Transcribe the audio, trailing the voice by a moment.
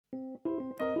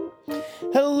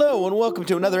Hello and welcome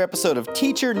to another episode of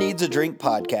Teacher Needs a Drink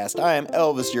podcast. I am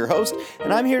Elvis, your host,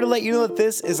 and I'm here to let you know that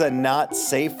this is a not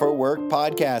safe for work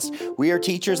podcast. We are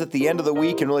teachers at the end of the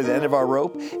week and really the end of our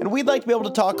rope, and we'd like to be able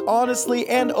to talk honestly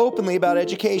and openly about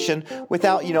education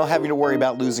without, having to worry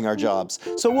about losing our jobs.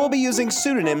 So we'll be using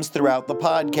pseudonyms throughout the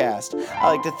podcast. I'd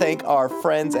like to thank our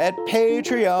friends at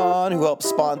Patreon who help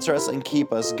sponsor us and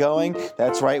keep us going.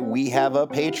 That's right, we have a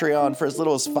Patreon for as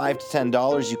little as $5 to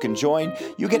 $10 you can join.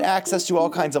 You get access to all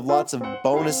kinds of lots of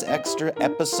bonus extra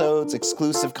episodes,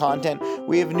 exclusive content.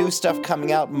 We have new stuff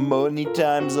coming out many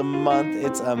times a month.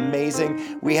 It's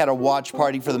amazing. We had a watch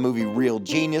party for the movie Real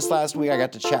Genius last week. I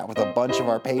got to chat with a bunch of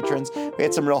our patrons. We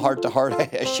had some real heart-to-heart.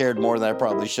 I shared more than I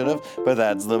probably should have, but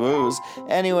that's the booze.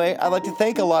 Anyway, I'd like to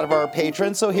thank a lot of our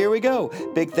patrons, so here we go.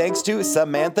 Big thanks to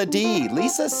Samantha D,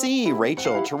 Lisa C,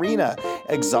 Rachel, Tarina,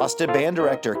 Exhausted Band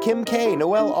Director, Kim K,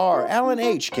 Noel R, Alan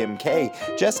H, Kim K,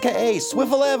 Jessica A,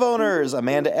 Swiffle Ev owners,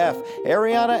 Amanda F,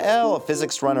 Ariana L,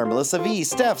 Physics Runner, Melissa V,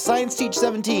 Steph, Science Teach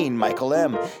 17, Michael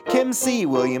M, Kim C,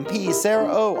 William P, Sarah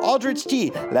O, Aldrich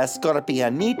T, La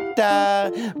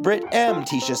Scorpianita, Britt M,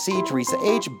 Tisha C, Teresa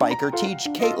H, Biker Teach,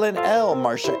 Caitlin L,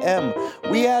 Marsha M,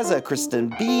 Weaza,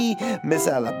 Kristen B, Miss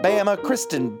Alabama,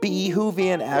 Kristen B,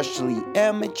 Hoovian, Ashley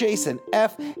M, Jason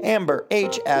F, Amber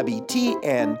H, Abby T,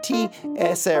 Ann T,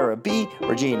 Sarah B,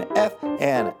 Regina F,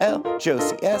 Anna L,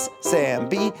 Josie S, Sam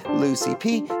B, Lucy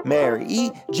P, Mary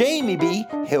E, Jamie B,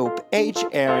 Hope H,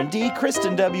 Aaron D,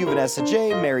 Kristen W, Vanessa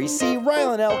J, Mary C,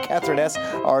 Rylan L, Catherine S,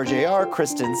 RJR,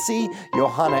 Kristen C,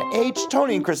 Johanna H,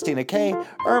 Tony and Christina K,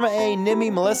 Irma A,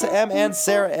 Nimi, Melissa M, and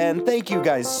Sarah N. Thank you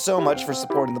guys so much for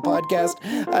supporting the podcast.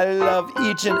 I love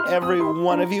each and every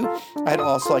one of you. I'd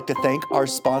also like to thank our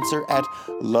sponsor at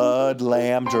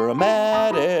Ludlam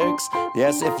Dramatics.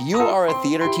 Yes, if you are a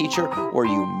theater teacher or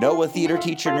you know a theater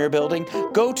teacher in your building,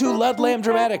 go to Ludlam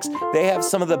Dramatics. They have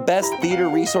some of the best theater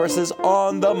resources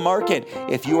on the market.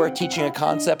 If you are teaching a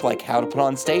concept like how to put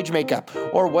on stage makeup,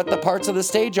 or what the parts of the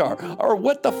stage are, or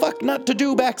what the fuck not to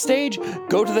do backstage,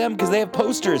 go to them because they have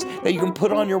posters that you can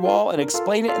put on your wall and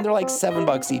explain it, and they're like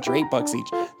 $7 each or $8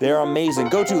 each. They're amazing.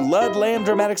 Go to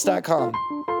ludlamdramatics.com.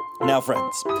 Now,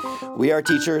 friends, we are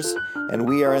teachers, and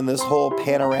we are in this whole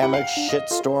panoramic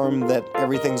shitstorm that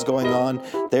everything's going on.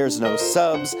 There's no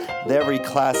subs. Every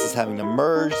class is having to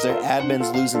merge. Their admin's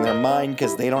losing their mind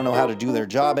because they don't know how to do their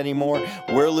job anymore.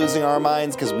 We're losing our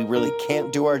minds because we really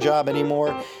can't do our job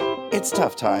anymore. It's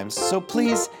tough times, so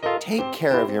please take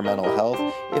care of your mental health.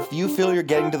 If you feel you're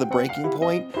getting to the breaking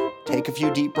point, take a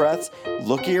few deep breaths.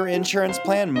 Look at your insurance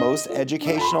plan. Most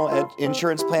educational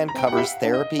insurance plan covers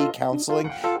therapy,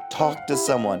 counseling. Talk to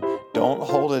someone. Don't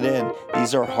hold it in.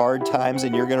 These are hard times,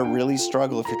 and you're going to really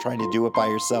struggle if you're trying to do it by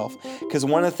yourself. Because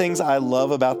one of the things I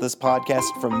love about this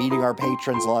podcast, from meeting our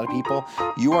patrons, a lot of people,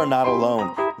 you are not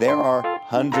alone. There are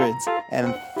hundreds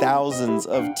and thousands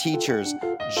of teachers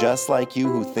just like you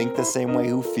who think the same way,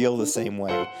 who feel the same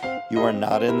way. You are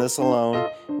not in this alone.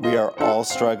 We are all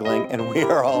struggling, and we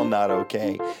are all not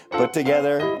okay. But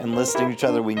together and listening to each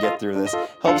other, we can get through this.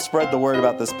 Help spread the word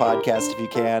about this podcast if you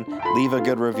can. Leave a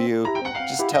good review.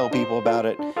 Just tell people about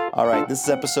it. All right, this is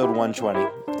episode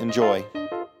 120. Enjoy.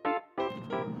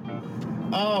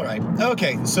 All right.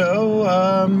 Okay, so,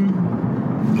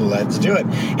 let's do it.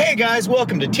 Hey guys,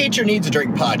 welcome to Teacher Needs a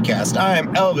Drink podcast. I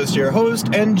am Elvis, your host,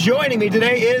 and joining me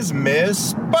today is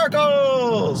Miss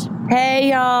Sparkles. Hey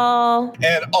y'all.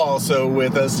 And also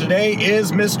with us today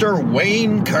is Mr.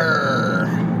 Wayne Kerr.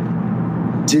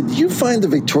 Did you find the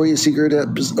Victoria's Secret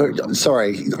episode?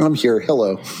 Sorry, I'm here.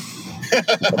 Hello.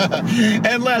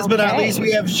 And last but not least,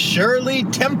 we have Shirley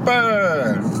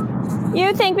Temper.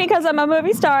 You think because I'm a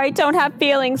movie star I don't have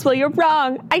feelings? Well, you're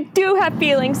wrong. I do have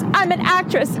feelings. I'm an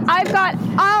actress. I've got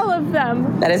all of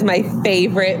them. That is my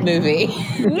favorite movie.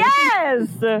 Yes!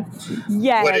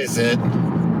 Yes. What is it?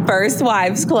 First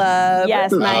Wives Club.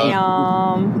 Yes,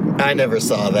 ma'am. I never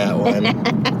saw that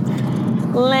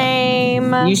one.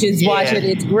 Lame. You should watch it.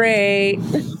 It's great.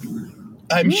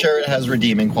 I'm sure it has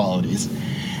redeeming qualities.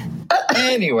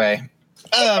 Anyway,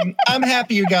 I'm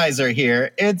happy you guys are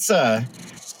here. It's,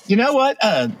 you know what?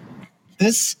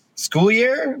 This school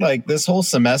year, like this whole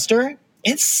semester,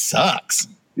 it sucks.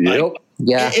 Yep.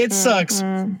 Yeah. It sucks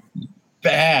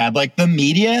bad. Like, the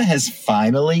media has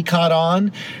finally caught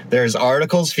on. There's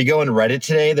articles. If you go on Reddit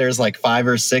today, there's like 5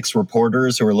 or 6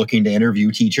 reporters who are looking to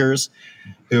interview teachers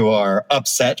who are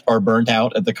upset or burnt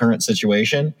out at the current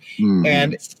situation.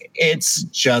 And it's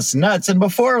just nuts. And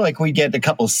before, like, we get a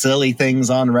couple silly things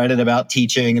on Reddit about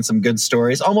teaching and some good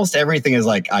stories. Almost everything is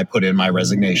like, I put in my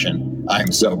resignation.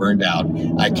 I'm so burned out.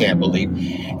 I can't believe.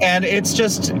 And it's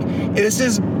just, this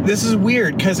is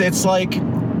weird because it's like,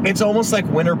 it's almost like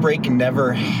winter break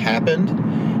never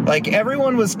happened. Like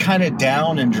everyone was kind of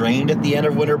down and drained at the end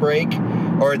of winter break,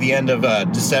 or the end of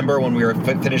December when we were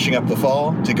finishing up the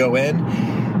fall to go in.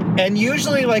 And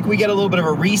usually like we get a little bit of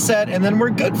a reset and then we're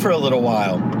good for a little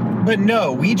while. But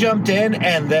no, we jumped in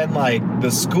and then like the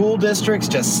school districts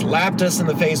just slapped us in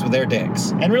the face with their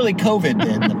dicks. And really COVID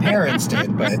did, the parents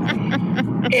did, but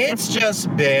it's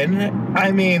just been,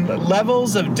 I mean,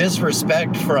 levels of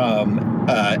disrespect from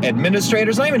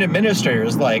administrators, not even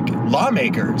administrators, like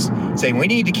lawmakers, saying we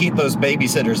need to keep those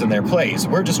babysitters in their place.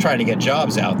 We're just trying to get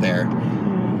jobs out there.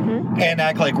 And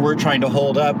act like we're trying to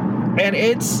hold up. And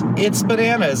it's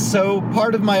bananas. So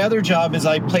part of my other job is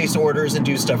I place orders and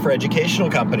do stuff for educational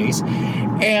companies.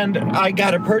 And I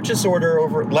got a purchase order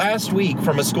over last week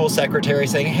from a school secretary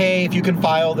saying, hey, if you can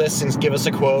file this and give us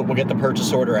a quote, we'll get the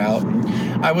purchase order out.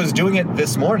 And I was doing it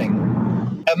this morning.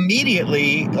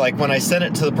 Immediately, like when I sent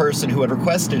it to the person who had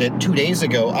requested it 2 days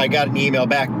ago, I got an email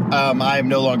back. I am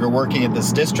no longer working at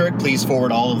this district. Please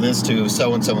forward all of this to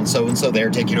so-and-so and so-and-so.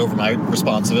 They're taking over my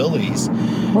responsibilities.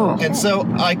 And so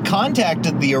I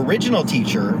contacted the original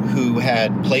teacher who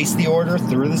had placed the order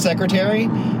through the secretary,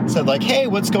 said like, hey,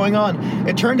 what's going on?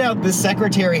 It turned out this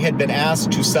secretary had been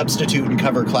asked to substitute and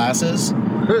cover classes.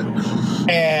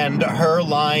 And her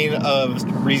line of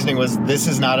reasoning was, this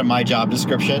is not in my job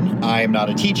description. I am not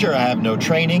a teacher. I have no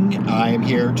training. I am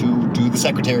here to do the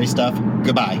secretary stuff.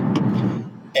 Goodbye.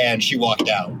 And she walked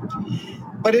out.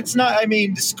 But it's not, I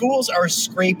mean, schools are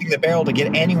scraping the barrel to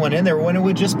get anyone in there when it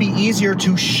would just be easier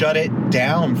to shut it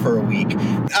down for a week.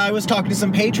 I was talking to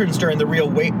some patrons during the Real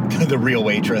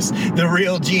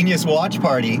Genius watch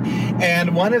party,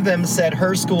 and one of them said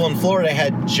her school in Florida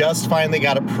had just finally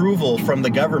got approval from the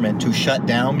government to shut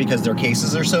down because their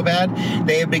cases are so bad.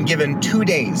 They have been given 2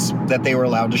 days that they were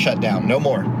allowed to shut down, no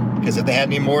more, because if they had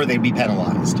any more, they'd be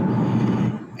penalized.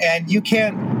 And you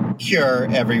can't cure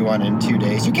everyone in 2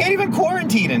 days. You can't even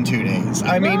quarantine in 2 days.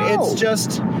 I mean, it's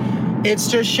just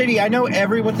shitty. I know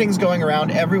everything's going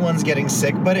around, everyone's getting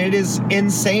sick, but it is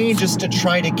insane just to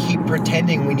try to keep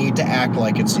pretending we need to act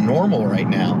like it's normal right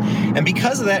now. And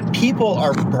because of that, people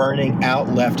are burning out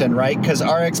left and right because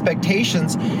our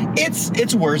expectations,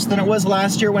 it's worse than it was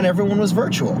last year when everyone was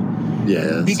virtual.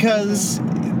 Yes. Because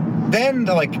then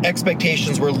like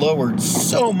expectations were lowered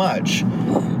so much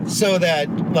so that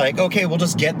like, okay, we'll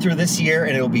just get through this year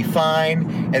and it'll be fine.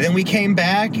 And then we came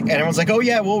back and everyone's like, oh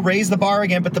yeah, we'll raise the bar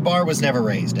again, but the bar was never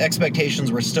raised.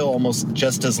 Expectations were still almost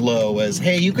just as low as,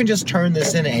 hey, you can just turn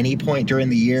this in at any point during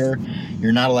the year.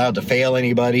 You're not allowed to fail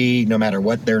anybody, no matter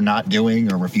what they're not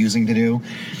doing or refusing to do.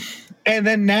 And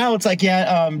then now it's like,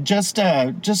 yeah, just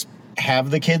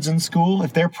have the kids in school.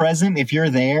 If they're present, if you're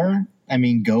there, I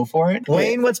mean, go for it.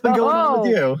 Wayne, what's been going on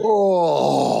with you?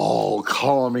 Oh,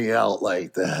 calling me out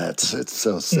like that. It's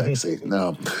so sexy.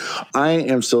 No, I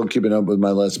am still keeping up with my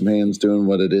lesson plans, doing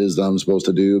what it is that I'm supposed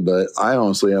to do. But I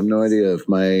honestly have no idea if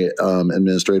my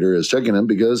administrator is checking them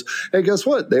because, hey, guess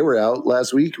what? They were out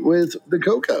last week with the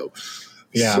Coco.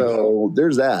 Yeah. So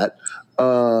there's that.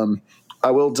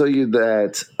 I will tell you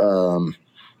that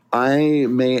I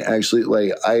may actually,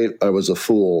 like, I was a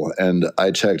fool and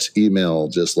I checked email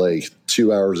just like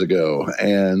 2 hours ago.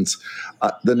 And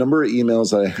the number of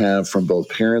emails I have from both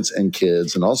parents and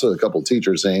kids, and also a couple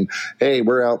teachers saying, hey,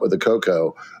 we're out with the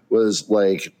Coco, was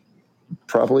like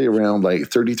probably around like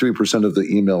 33% of the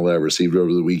email that I received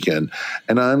over the weekend.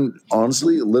 And I'm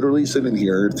honestly literally sitting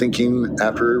here thinking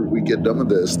after we get done with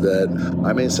this that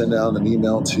I may send out an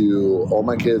email to all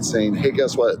my kids saying, hey,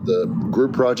 guess what? The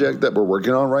group project that we're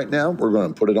working on right now, we're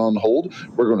going to put it on hold.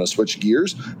 We're going to switch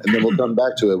gears and then we'll come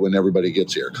back to it when everybody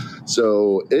gets here.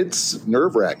 So it's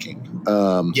nerve wracking.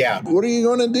 Yeah. What are you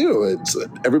going to do? It's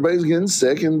everybody's getting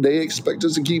sick and they expect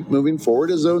us to keep moving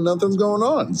forward as though nothing's going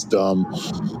on. It's dumb.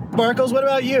 Sparkles, what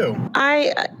about you?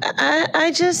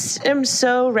 I just am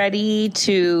so ready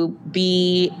to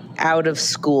be out of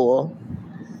school.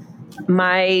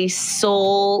 My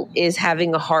soul is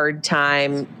having a hard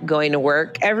time going to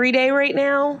work every day right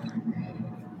now.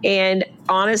 And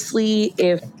honestly,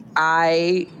 if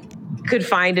I could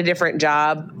find a different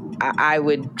job, I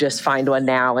would just find one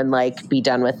now and like be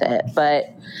done with it.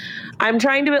 But I'm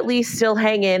trying to at least still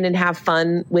hang in and have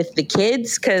fun with the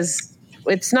kids because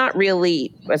it's not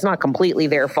completely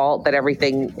their fault that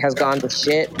everything has gone to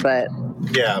shit. But,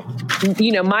 yeah,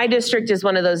 you know, my district is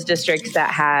one of those districts that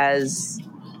has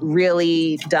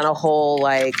really done a whole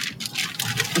like,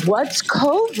 what's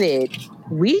COVID?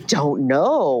 We don't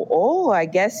know. Oh, I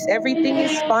guess everything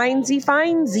is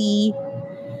finesy.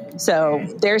 So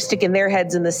they're sticking their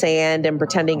heads in the sand and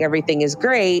pretending everything is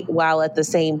great while at the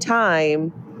same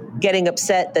time getting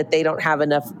upset that they don't have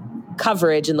enough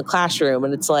coverage in the classroom.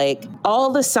 And it's like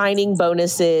all the signing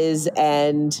bonuses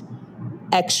and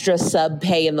extra sub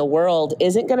pay in the world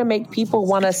isn't going to make people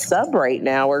want to sub right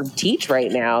now or teach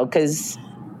right now, because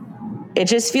it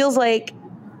just feels like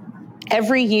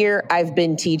every year I've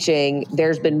been teaching,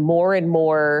 there's been more and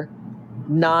more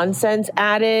nonsense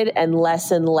added and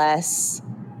less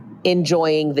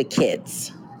enjoying the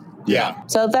kids. Yeah.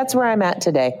 So that's where I'm at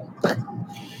today.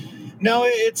 No,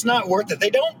 it's not worth it. They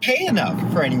don't pay enough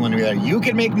for anyone to be there. You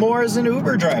can make more as an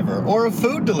Uber driver or a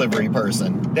food delivery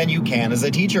person than you can as a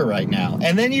teacher right now.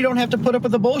 And then you don't have to put up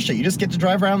with the bullshit. You just get to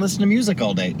drive around and listen to music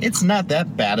all day. It's not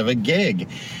that bad of a gig.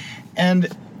 And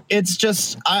it's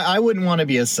just, I wouldn't want to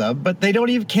be a sub, but they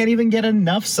can't even get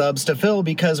enough subs to fill,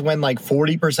 because when like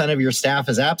 40% of your staff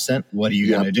is absent, what are you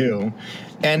going to do?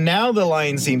 And now the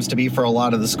line seems to be for a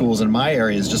lot of the schools in my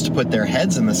area is just to put their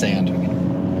heads in the sand.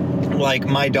 Like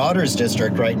my daughter's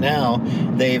district right now,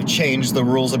 they've changed the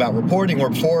rules about reporting, where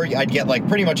before I'd get like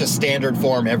pretty much a standard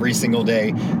form every single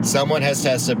day. Someone has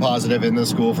tested positive in the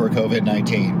school for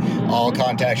COVID-19. All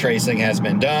contact tracing has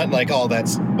been done, like all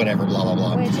that's whatever, blah, blah,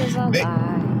 blah. Which is a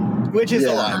lie. Which is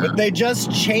a lie. But they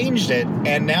just changed it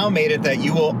and now made it that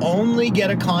you will only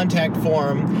get a contact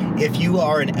form if you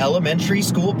are an elementary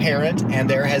school parent and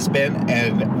there has been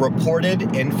a reported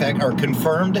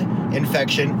confirmed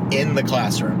infection in the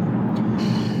classroom.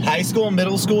 High school and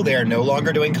middle school, they are no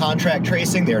longer doing contact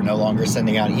tracing. They are no longer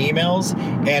sending out emails.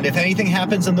 And if anything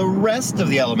happens in the rest of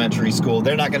the elementary school,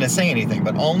 they're not going to say anything,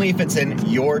 but only if it's in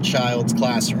your child's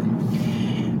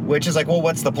classroom. Which is like, well,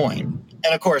 what's the point?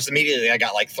 And of course, immediately I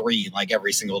got like 3 like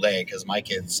every single day because my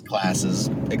kid's class is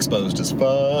exposed as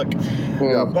fuck.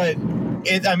 Yeah. But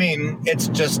it's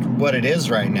just what it is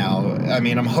right now. I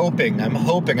mean, I'm hoping, and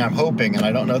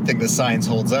I don't think the science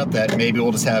holds up that maybe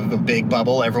we'll just have a big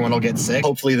bubble. Everyone will get sick.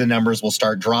 Hopefully the numbers will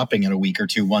start dropping in a week or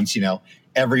two once,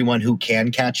 everyone who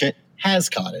can catch it has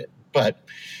caught it. But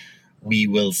we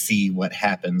will see what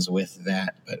happens with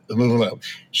that. But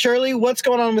Shirley, what's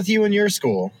going on with you in your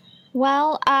school?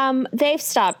 Well, they've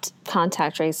stopped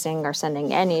contact tracing or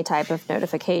sending any type of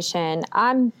notification.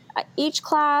 Each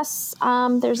class,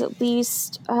 there's at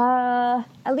least a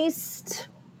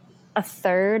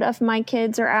third of my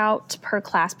kids are out per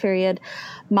class period.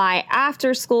 My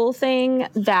after school thing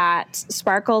that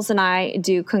Sparkles and I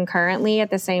do concurrently at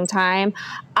the same time,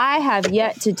 I have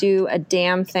yet to do a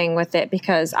damn thing with it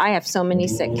because I have so many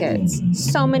sick kids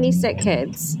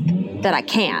that I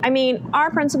can't. I mean, our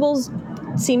principals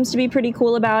seems to be pretty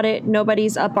cool about it.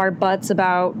 Nobody's up our butts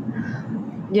about,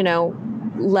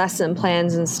 lesson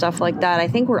plans and stuff like that. I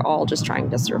think we're all just trying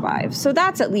to survive. So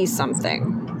that's at least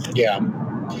something. Yeah.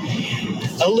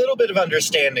 A little bit of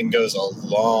understanding goes a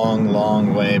long,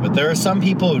 long way, but there are some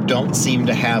people who don't seem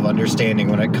to have understanding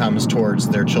when it comes towards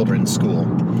their children's school.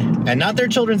 And not their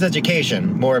children's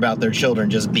education, more about their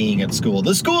children just being at school.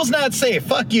 The school's not safe.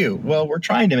 Fuck you. Well, we're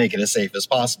trying to make it as safe as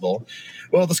possible.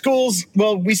 Well,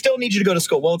 we still need you to go to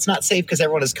school. Well, it's not safe because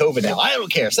everyone has COVID now. I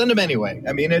don't care. Send them anyway.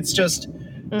 I mean, it's just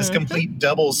this complete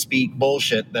double speak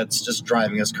bullshit that's just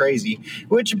driving us crazy,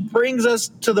 which brings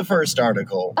us to the first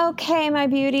article. Okay, my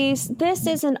beauties. This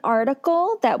is an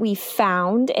article that we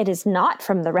found. It is not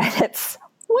from the Reddits.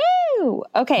 Woo!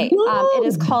 Okay, it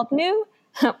is called no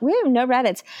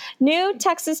Reddits. New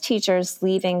Texas teachers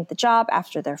leaving the job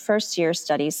after their first year,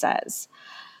 study says.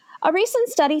 A recent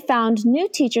study found new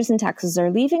teachers in Texas are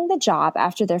leaving the job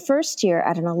after their first year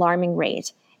at an alarming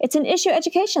rate. It's an issue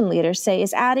education leaders say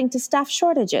is adding to staff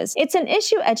shortages.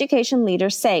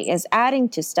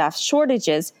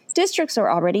 Districts are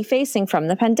already facing from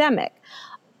the pandemic.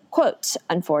 Quote,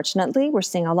 unfortunately, we're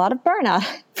seeing a lot of burnout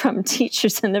from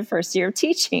teachers in their first year of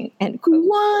teaching, end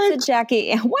quote.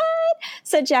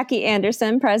 Said Jackie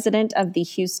Anderson, president of the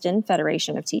Houston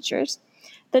Federation of Teachers.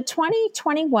 The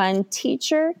 2021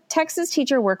 Texas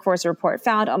Teacher Workforce Report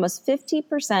found almost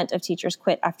 50% of teachers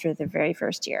quit after their very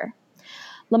first year.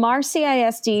 Lamar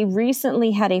CISD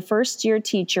recently had a first-year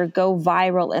teacher go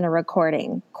viral in a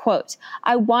recording. Quote,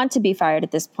 I want to be fired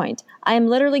at this point. I am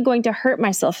literally going to hurt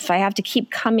myself if I have to keep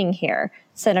coming here,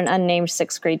 said an unnamed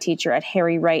 6th grade teacher at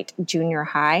Harry Wright Junior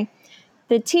High.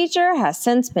 The teacher has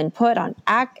since been put on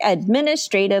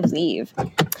administrative leave.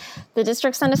 The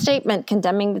district sent a statement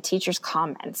condemning the teacher's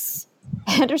comments.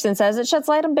 Anderson says it sheds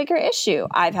light on a bigger issue.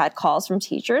 I've had calls from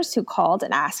teachers who called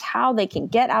and asked how they can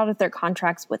get out of their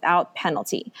contracts without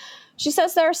penalty. She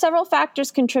says there are several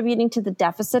factors contributing to the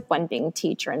deficit when being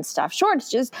teacher and staff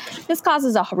shortages. This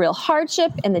causes a real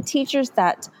hardship, and the teachers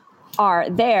that are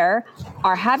there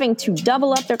are having to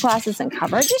double up their classes and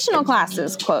cover additional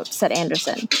classes, quote, said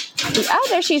Anderson. The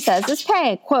other, she says, is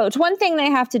pay. Quote, one thing they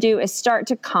have to do is start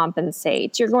to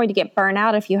compensate. You're going to get burnt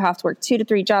out if you have to work 2 to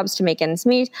 3 jobs to make ends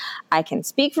meet. I can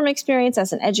speak from experience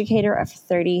as an educator of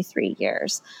 33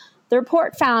 years. The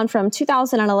report found from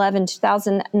 2011 to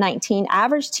 2019,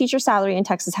 average teacher salary in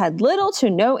Texas had little to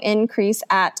no increase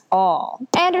at all.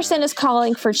 Anderson is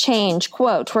calling for change.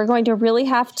 Quote, we're going to really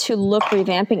have to look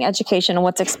revamping education and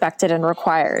what's expected and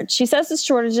required. She says the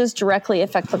shortages directly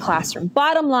affect the classroom.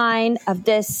 Bottom line of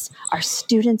this, our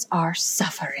students are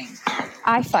suffering.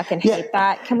 I fucking hate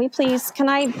that. Can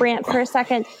I rant for a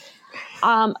second?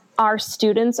 Our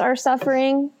students are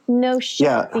suffering. No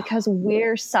shit, because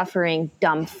we're suffering,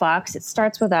 dumb fucks. It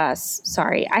starts with us.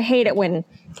 Sorry. I hate it when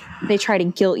they try to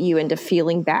guilt you into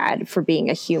feeling bad for being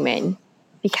a human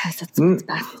because it's what's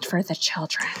best for the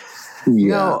children. Yeah.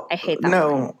 No, I hate that.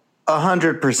 No,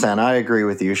 100%. I agree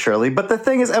with you, Shirley. But the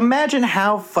thing is, imagine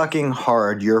how fucking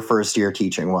hard your first year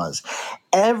teaching was.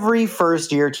 Every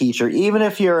first year teacher, even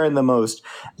if you're in the most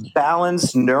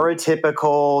balanced,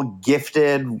 neurotypical,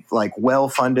 gifted, like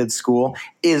well-funded school,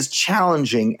 is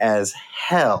challenging as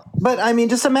hell. But I mean,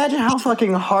 just imagine how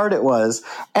fucking hard it was.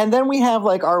 And then we have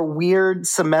like our weird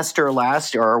semester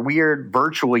last year, or our weird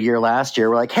virtual year last year.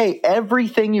 We're like, hey,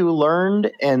 everything you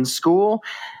learned in school,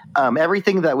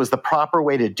 everything that was the proper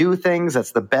way to do things,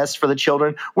 that's the best for the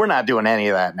children, we're not doing any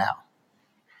of that now.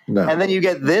 No. And then you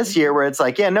get this year where it's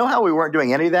like, know how we weren't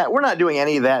doing any of that? We're not doing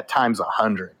any of that times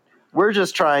 100. We're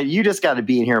just trying. You just got to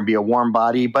be in here and be a warm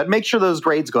body, but make sure those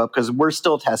grades go up because we're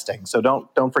still testing. So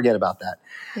don't forget about that.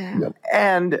 Yeah. Yep.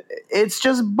 And it's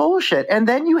just bullshit. And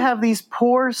then you have these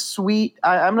poor, sweet,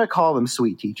 I'm going to call them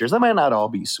sweet teachers. They might not all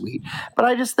be sweet, but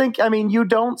I just think, you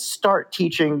don't start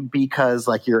teaching because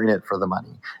like you're in it for the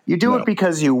money. You do it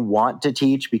because you want to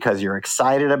teach, because you're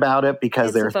excited about it,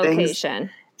 because there are things.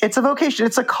 It's a vocation.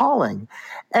 It's a calling.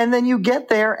 And then you get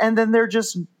there and then they're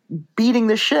just beating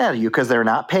the shit out of you because they're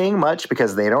not paying much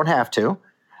because they don't have to,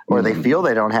 or they feel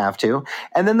they don't have to.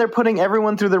 And then they're putting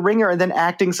everyone through the ringer and then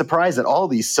acting surprised that all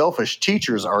these selfish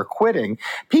teachers are quitting.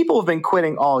 People have been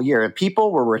quitting all year.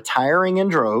 People were retiring in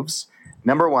droves.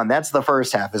 Number one, that's the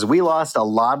first half, is we lost a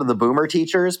lot of the boomer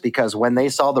teachers because when they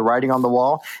saw the writing on the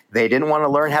wall, they didn't want to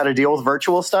learn how to deal with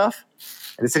virtual stuff.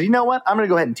 And they said, you know what? I'm going to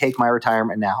go ahead and take my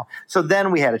retirement now. So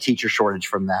then we had a teacher shortage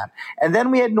from that. And then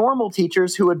we had normal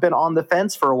teachers who had been on the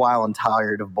fence for a while and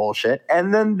tired of bullshit.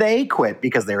 And then they quit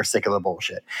because they were sick of the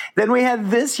bullshit. Then we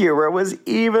had this year where it was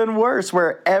even worse,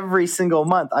 where every single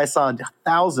month I saw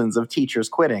thousands of teachers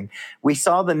quitting. We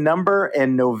saw the number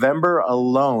in November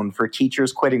alone for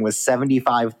teachers quitting was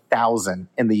 75,000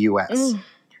 in the U.S.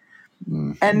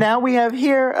 Mm-hmm. And now we have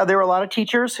here, there were a lot of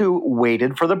teachers who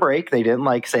waited for the break. They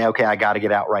didn't say, okay, I got to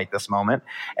get out right this moment.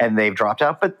 And they've dropped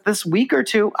out. But this week or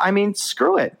two,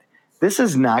 screw it. This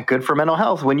is not good for mental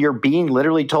health when you're being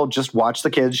literally told, just watch the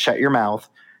kids, shut your mouth,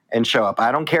 and show up.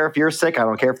 I don't care if you're sick. I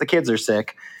don't care if the kids are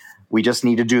sick. We just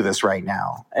need to do this right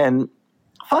now. And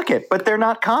fuck it. But they're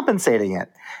not compensating it.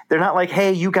 They're not like,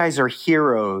 hey, you guys are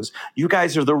heroes. You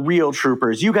guys are the real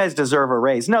troopers. You guys deserve a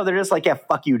raise. No, they're just like, yeah,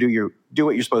 fuck you. Do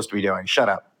what you're supposed to be doing. Shut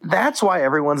up. That's why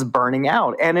everyone's burning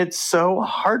out. And it's so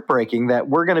heartbreaking that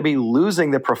we're going to be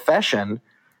losing the profession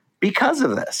because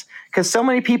of this. Because so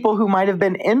many people who might have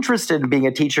been interested in being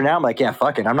a teacher now, I'm like, yeah,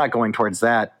 fuck it. I'm not going towards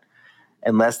that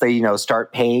unless they,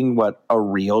 start paying what a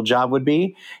real job would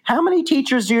be. How many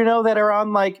teachers do you know that are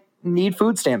on need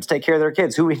food stamps, take care of their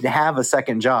kids, who have a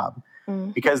second job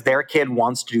because their kid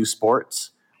wants to do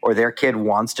sports or their kid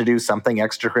wants to do something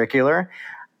extracurricular?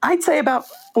 I'd say about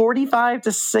 45 to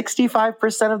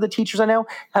 65% of the teachers I know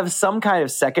have some kind of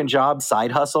second job,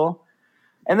 side hustle.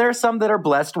 And there are some that are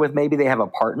blessed with maybe they have a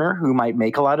partner who might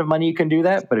make a lot of money. You can do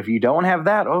that. But if you don't have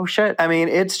that, oh shit.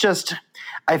 It's just,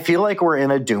 I feel like we're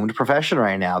in a doomed profession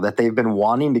right now, that they've been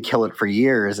wanting to kill it for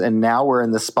years. And now we're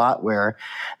in the spot where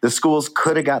the schools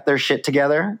could have got their shit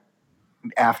together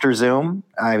after Zoom.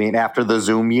 After the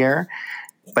Zoom year,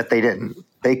 but they didn't.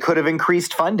 They could have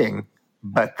increased funding,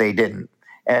 but they didn't.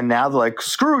 And now they're like,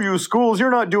 screw you schools,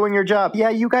 you're not doing your job. Yeah,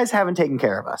 you guys haven't taken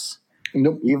care of us.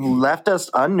 Nope. You've left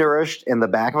us unnourished in the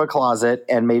back of a closet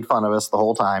and made fun of us the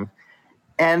whole time.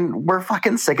 And we're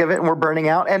fucking sick of it and we're burning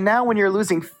out. And now when you're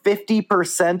losing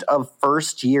 50% of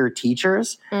first-year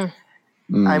teachers,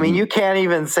 you can't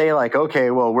even say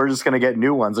okay, well, we're just going to get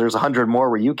new ones. There's 100 more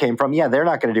where you came from. Yeah, they're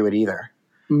not going to do it either.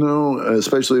 No,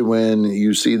 especially when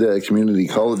you see that community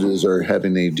colleges are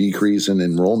having a decrease in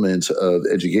enrollment of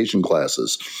education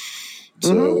classes.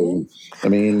 So,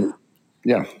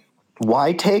 yeah.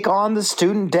 Why take on the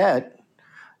student debt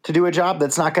to do a job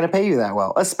that's not going to pay you that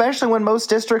well, especially when most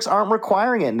districts aren't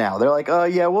requiring it now. They're like,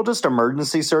 yeah, we'll just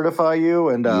emergency certify you.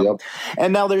 And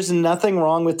and now there's nothing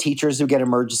wrong with teachers who get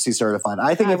emergency certified.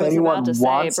 I think if anyone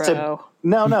wants to,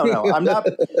 no, I'm not.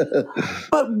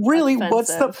 But really, what's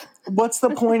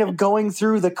the point of going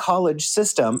through the college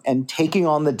system and taking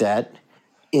on the debt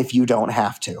if you don't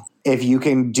have to? If you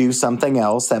can do something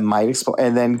else that might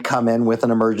and then come in with an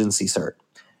emergency cert,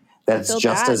 that's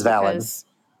just as valid.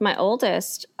 My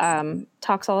oldest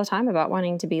talks all the time about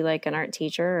wanting to be like an art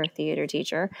teacher or a theater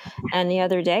teacher. And the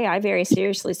other day, I very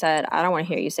seriously said, I don't want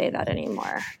to hear you say that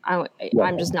anymore.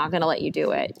 I'm just not going to let you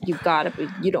do it. You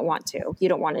don't want to. You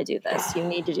don't want to do this. You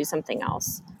need to do something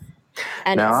else.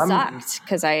 And it sucked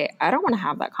because I don't want to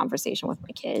have that conversation with my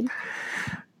kid.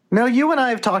 No, you and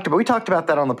I have we talked about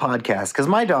that on the podcast because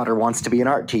my daughter wants to be an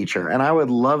art teacher and I would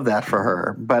love that for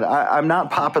her, but I'm not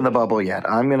popping the bubble yet.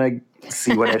 I'm going to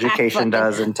see what education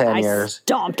does in 10 years. I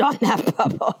stomped on that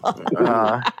bubble.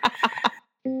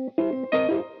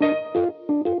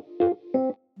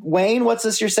 Wayne, what's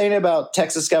this you're saying about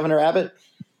Texas Governor Abbott?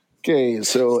 Okay,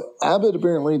 so Abbott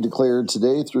apparently declared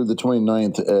today through the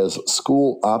 29th as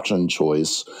school option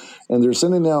choice, and they're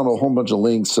sending out a whole bunch of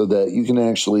links so that you can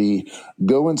actually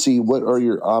go and see what are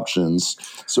your options.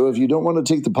 So if you don't want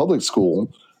to take the public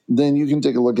school, then you can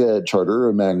take a look at charter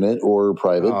or magnet or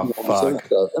private. Oh,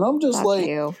 fuck. And I'm just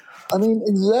I mean,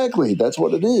 exactly. That's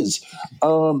what it is.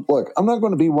 Look, I'm not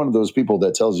going to be one of those people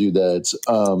that tells you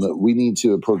that we need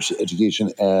to approach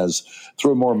education as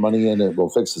throw more money in, it will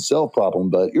fix the self problem,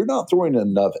 but you're not throwing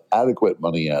enough adequate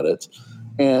money at it.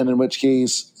 And in which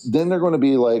case, then they're going to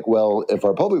be like, well, if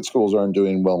our public schools aren't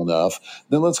doing well enough,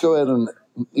 then let's go ahead and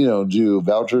do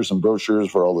vouchers and brochures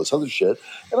for all this other shit.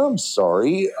 And I'm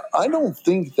sorry, I don't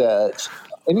think that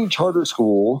any charter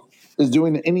school is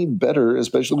doing any better,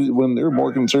 especially when they're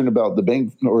more concerned about the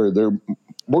bank or they're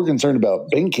more concerned about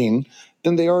banking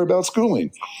than they are about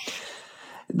schooling.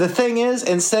 The thing is,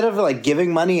 instead of like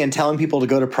giving money and telling people to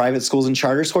go to private schools and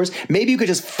charter schools, maybe you could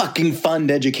just fucking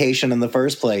fund education in the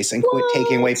first place and quit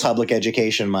taking away public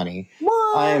education money.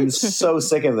 I am so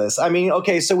sick of this. I mean,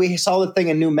 okay, so we saw the thing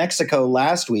in New Mexico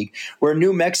last week where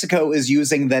New Mexico is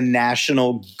using the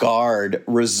National Guard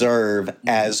Reserve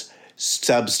as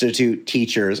substitute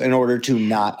teachers in order to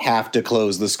not have to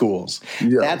close the schools.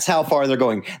 Yeah. That's how far they're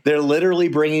going. They're literally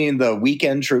bringing in the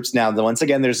weekend troops now. Once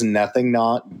again, there's nothing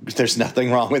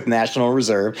wrong with National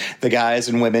Reserve. The guys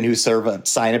and women who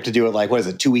sign up to do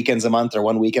it 2 weekends a month or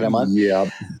 1 weekend a month.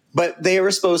 Yeah. But they were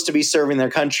supposed to be serving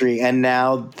their country, and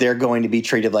now they're going to be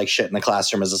treated like shit in the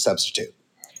classroom as a substitute.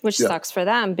 Which sucks for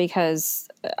them because,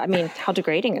 I mean, how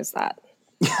degrading is that?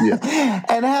 Yeah.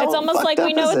 And how it's almost like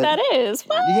we know what that is.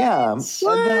 What? Yeah.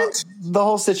 What? The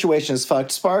whole situation is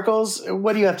fucked. Sparkles,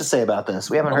 what do you have to say about this?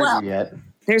 We haven't heard you yet.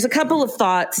 There's a couple of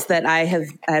thoughts that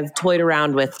I've toyed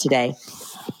around with today.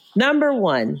 Number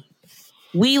one,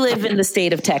 we live in the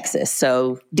state of Texas.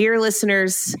 So, dear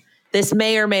listeners, this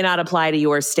may or may not apply to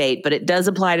your state, but it does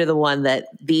apply to the one that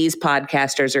these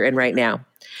podcasters are in right now.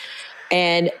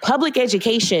 And public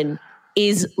education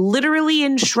is literally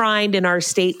enshrined in our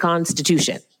state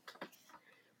constitution.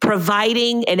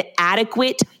 Providing an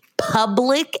adequate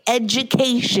public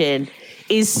education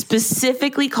is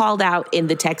specifically called out in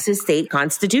the Texas state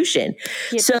constitution.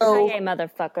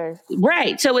 Motherfucker.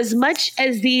 Right. So as much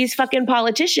as these fucking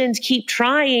politicians keep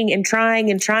trying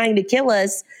to kill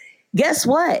us, guess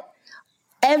what?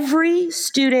 Every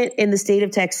student in the state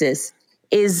of Texas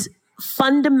is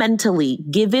fundamentally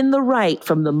given the right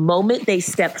from the moment they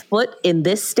step foot in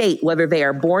this state, whether they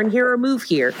are born here or move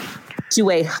here, to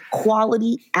a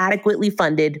quality, adequately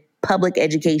funded public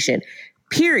education,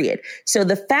 period. So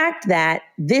the fact that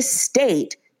this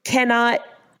state cannot,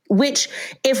 which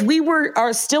if we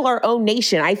are still our own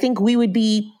nation, I think we would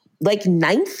be like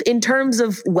 9th in terms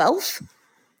of wealth,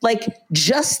 like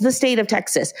just the state of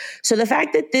Texas. So the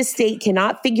fact that this state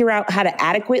cannot figure out how to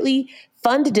adequately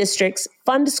fund districts,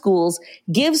 fund schools,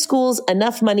 give schools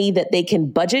enough money that they can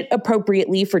budget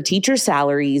appropriately for teacher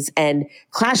salaries and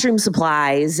classroom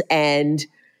supplies and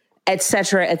et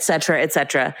cetera, et cetera, et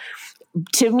cetera,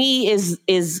 to me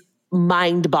is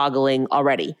mind-boggling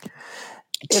already.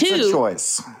 It's a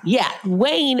choice. Yeah.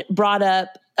 Wayne brought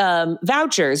up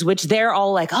vouchers, which they're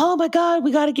all like, oh my God,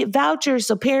 we got to get vouchers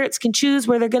so parents can choose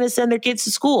where they're going to send their kids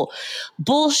to school.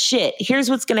 Bullshit. Here's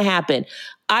what's going to happen.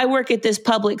 I work at this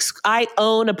I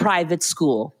own a private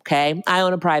school. Okay. I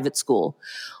own a private school.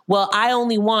 Well, I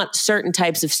only want certain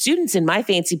types of students in my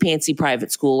fancy pantsy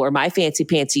private school or my fancy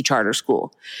pantsy charter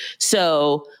school.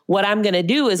 So what I'm going to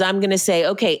do is I'm going to say,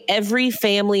 okay, every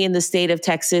family in the state of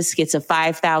Texas gets a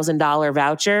 $5,000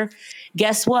 voucher.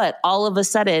 Guess what? All of a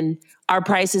sudden, our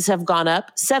prices have gone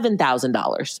up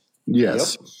 $7,000.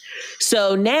 Yes.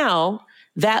 So now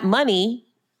that money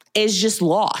is just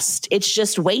lost. It's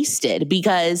just wasted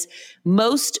because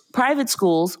most private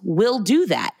schools will do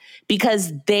that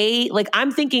because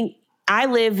I'm thinking I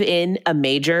live in a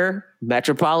major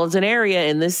metropolitan area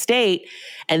in this state,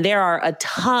 and there are a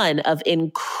ton of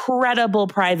incredible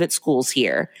private schools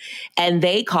here, and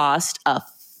they cost a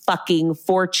fucking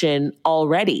fortune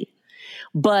already.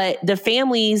 But the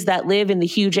families that live in the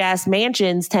huge ass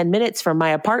mansions 10 minutes from my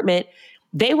apartment,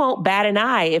 they won't bat an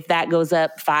eye if that goes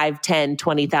up $5,000,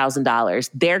 $10,000, $20,000.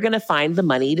 They're going to find the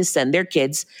money to send their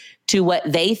kids to what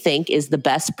they think is the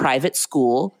best private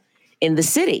school in the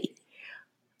city.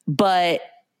 But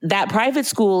that private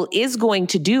school is going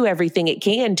to do everything it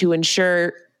can to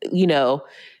ensure,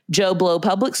 Joe Blow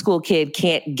public school kid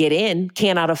can't get in,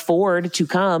 cannot afford to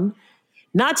come.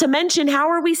 Not to mention, how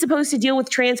are we supposed to deal with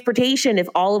transportation if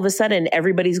all of a sudden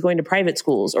everybody's going to private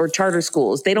schools or charter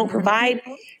schools? They don't provide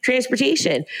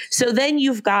transportation. So then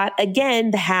you've got,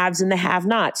 again, the haves and the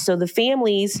have-nots. So the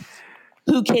families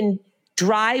who can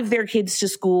drive their kids to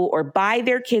school or buy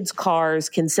their kids cars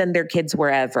can send their kids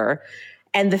wherever.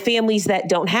 And the families that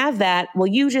don't have that, well,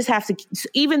 you just have to,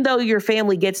 even though your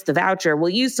family gets the voucher, well,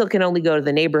 you still can only go to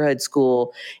the neighborhood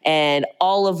school, and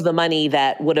all of the money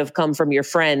that would have come from your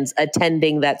friends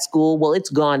attending that school, well, it's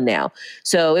gone now.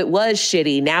 So it was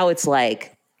shitty. Now it's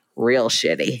like real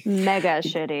shitty. Mega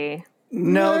shitty.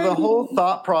 No, the whole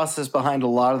thought process behind a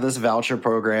lot of this voucher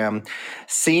program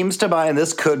seems to and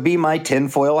this could be my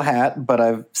tinfoil hat, but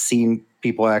I've seen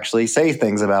people actually say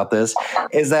things about this,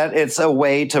 is that it's a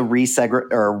way to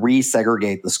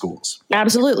resegregate the schools.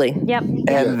 Absolutely. Yep.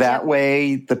 And that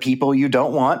way, the people you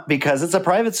don't want, because it's a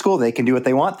private school, they can do what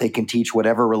they want. They can teach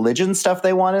whatever religion stuff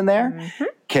they want in there,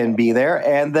 can be there.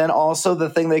 And then also the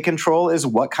thing they control is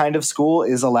what kind of school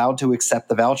is allowed to accept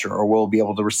the voucher or will be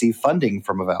able to receive funding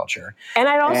from a voucher. And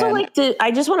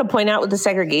I just want to point out with the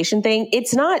segregation thing,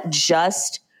 it's not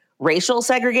just racial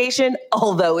segregation,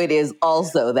 although it is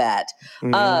also that.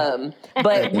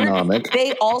 But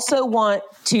they also want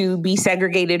to be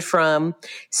segregated from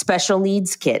special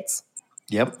needs kids.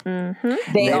 Yep.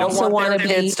 They also don't want their to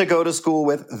kids to go to school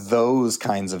with those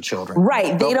kinds of children.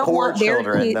 Right. They don't poor want their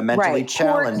children, kids, the mentally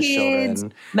challenged kids,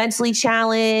 children. Mentally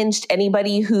challenged,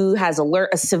 anybody who has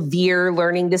a severe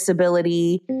learning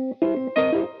disability.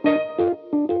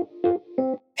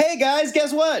 Hey guys,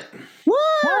 guess what?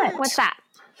 What? What's that?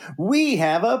 We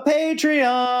have a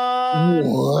Patreon.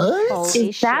 What? Holy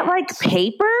Is that like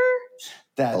paper?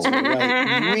 That's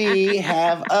right. We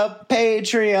have a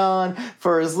Patreon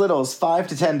for as little as $5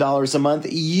 to $10 a month.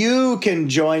 You can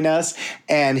join us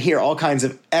and hear all kinds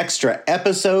of extra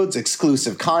episodes,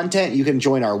 exclusive content. You can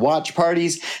join our watch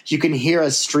parties. You can hear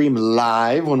us stream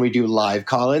live when we do live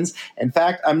call-ins. In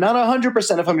fact, I'm not 100% if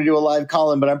I'm going to do a live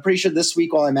call-in, but I'm pretty sure this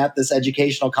week while I'm at this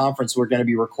educational conference, we're going to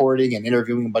be recording and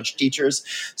interviewing a bunch of teachers.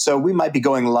 So we might be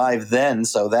going live then.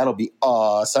 So that'll be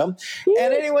awesome.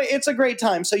 And anyway, it's a great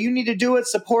time. So you need to do it.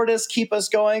 Support us, keep us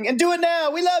going, and do it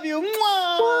now. We love you.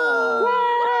 Mwah!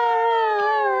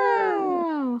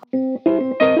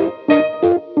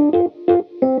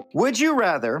 Would you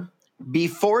rather be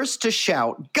forced to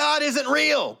shout, "God isn't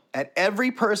real," at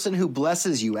every person who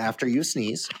blesses you after you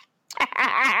sneeze?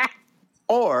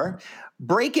 Or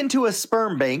break into a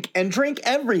sperm bank and drink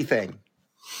everything?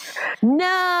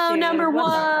 No, Dude, number one.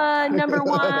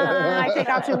 I take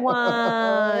option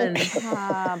one. Birds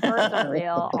are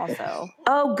real also.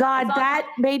 Oh God, that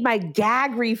made my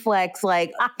gag reflex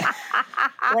like,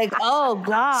 oh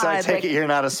God. So I take it you're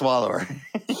not a swallower.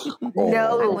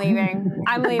 No.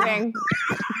 I'm leaving.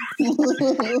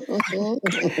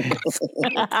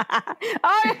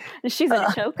 Oh, she's a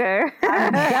choker.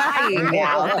 I'm dying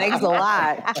now. Thanks a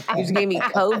lot. You just gave me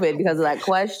COVID because of that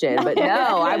question. But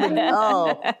no, I would.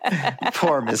 Oh,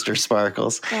 Poor Mr.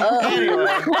 Sparkles.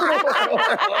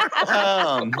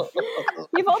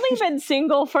 You've only been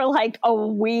single for like a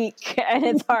week and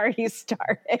it's already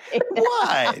started.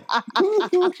 What?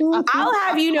 I'll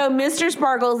have you know, Mr.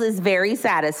 Sparkles is very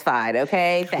satisfied.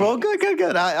 Okay. Thanks. Well,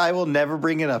 good. I will never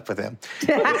bring it up with him.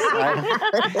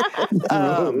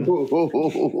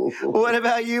 What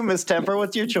about you, Miss Temper?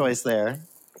 What's your choice there?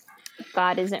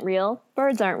 God isn't real.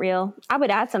 Birds aren't real. I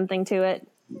would add something to it.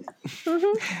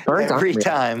 Every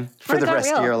time for Birds the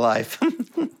rest of real. your life.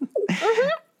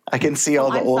 I can see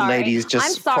all the I'm old sorry. ladies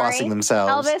just crossing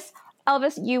themselves.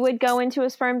 Elvis, you would go into a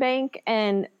sperm bank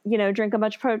and, drink a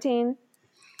bunch of protein?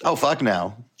 Oh, fuck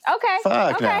no. Okay.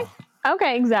 Fuck okay. no.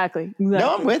 Okay, exactly.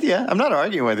 No, I'm with you. I'm not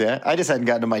arguing with you. I just hadn't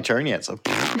gotten to my turn yet. So,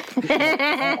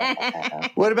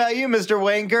 what about you, Mr.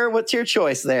 Wanker? What's your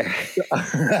choice there?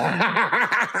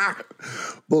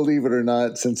 Believe it or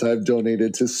not, since I've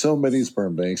donated to so many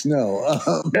sperm banks, no.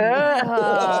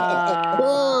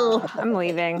 I'm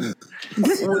leaving.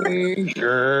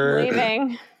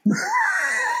 Leaving.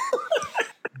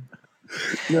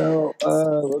 No,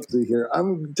 let's see here.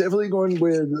 I'm definitely going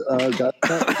with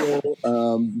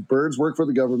birds work for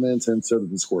the government, and so do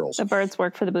the squirrels. The birds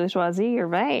work for the bourgeoisie. You're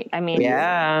right. I mean,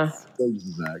 Yeah.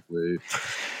 Exactly.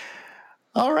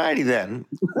 All righty then.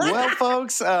 Well,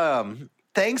 folks,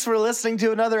 thanks for listening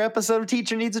to another episode of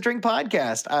Teacher Needs a Drink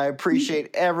podcast. I appreciate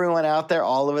everyone out there,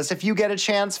 all of us. If you get a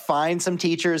chance, find some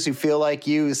teachers who feel like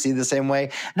you, who see the same way,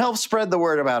 and help spread the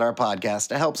word about our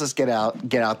podcast. It helps us get out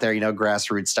there,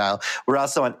 grassroots style. We're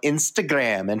also on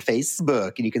Instagram and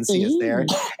Facebook, and you can see us there.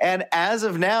 And as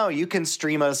of now, you can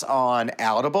stream us on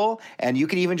Audible, and you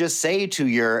can even just say to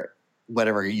your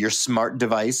smart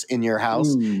device in your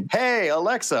house, hey,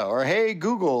 Alexa, or hey,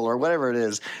 Google, or whatever it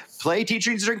is, play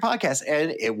Teacher Needs a Drink podcast,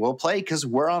 and it will play because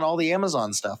we're on all the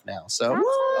Amazon stuff now. So,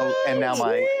 and now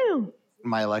my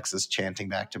Alexa's chanting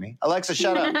back to me. Alexa,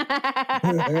 shut up.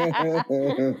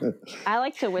 I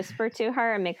like to whisper to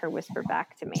her and make her whisper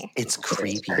back to me. It's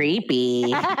creepy.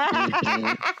 Creepy.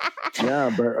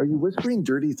 Yeah, but are you whispering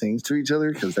dirty things to each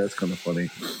other? Because that's kind of funny.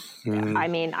 I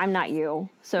mean, I'm not you.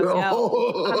 So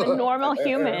no, I'm a normal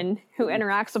human who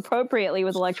interacts appropriately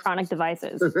with electronic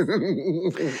devices.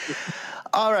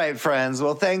 All right, friends.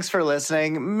 Well, thanks for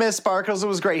listening. Miss Sparkles, it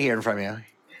was great hearing from you.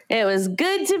 It was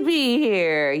good to be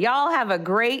here. Y'all have a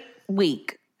great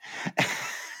week.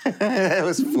 That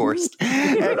was forced.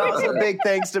 And also big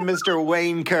thanks to Mr.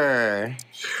 Wayne Kerr.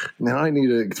 Now I need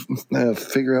to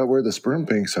figure out where the sperm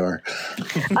banks are.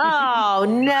 Oh,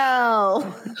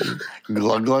 no.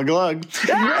 Glug, glug, glug.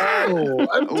 No,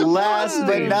 Last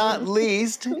but not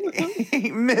least,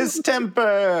 Miss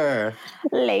Temper.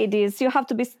 Ladies, you have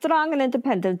to be strong and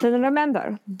independent. And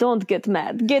remember, don't get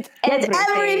mad. Get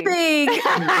everything.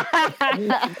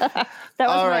 That was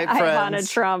All my right, Ivana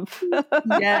friends. Trump.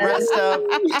 Yes. Rest up.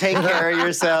 Take care of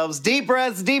yourselves. Deep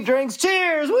breaths, deep drinks.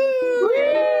 Cheers. Woo!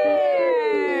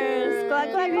 Cheers. Glug,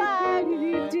 glug, glug.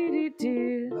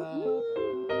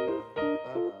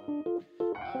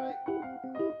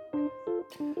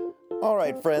 All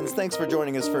right, friends, thanks for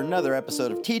joining us for another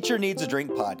episode of Teacher Needs a Drink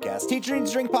podcast. Teacher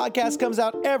Needs a Drink podcast comes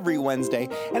out every Wednesday,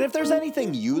 and if there's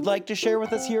anything you'd like to share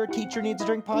with us here at Teacher Needs a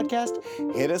Drink podcast,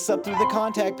 hit us up through the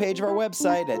contact page of our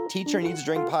website at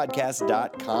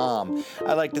teacherneedsadrinkpodcast.com.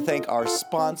 I'd like to thank our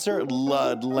sponsor,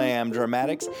 Ludlam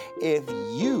Dramatics. If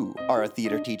you are a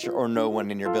theater teacher or know one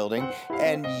in your building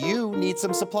and you need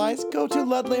some supplies, go to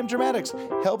Ludlam Dramatics.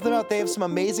 Help them out. They have some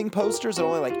amazing posters at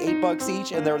only like $8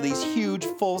 each, and there are these huge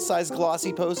full-size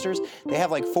glossy posters. They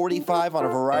have like 45 on a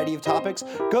variety of topics.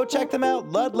 Go check them out,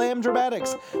 Ludlam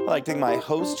Dramatics. I'd like to thank my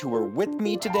hosts who were with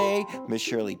me today, Miss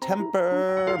Shirley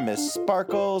Temper, Miss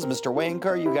Sparkles, Mr.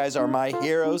 Wanker. You guys are my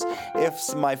heroes.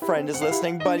 If my friend is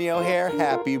listening, Bunny O'Hare,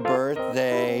 happy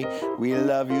birthday. We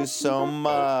love you so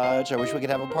much. I wish we could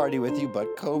have a party with you,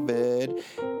 but COVID.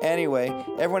 Anyway,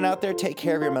 everyone out there, take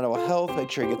care of your mental health.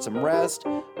 Make sure you get some rest.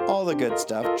 All the good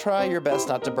stuff. Try your best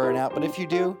not to burn out, but if you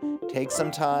do, take some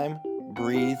time,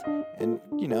 breathe, and,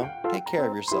 take care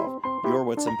of yourself. You're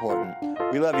what's important.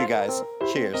 We love you guys.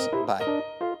 Cheers. Bye.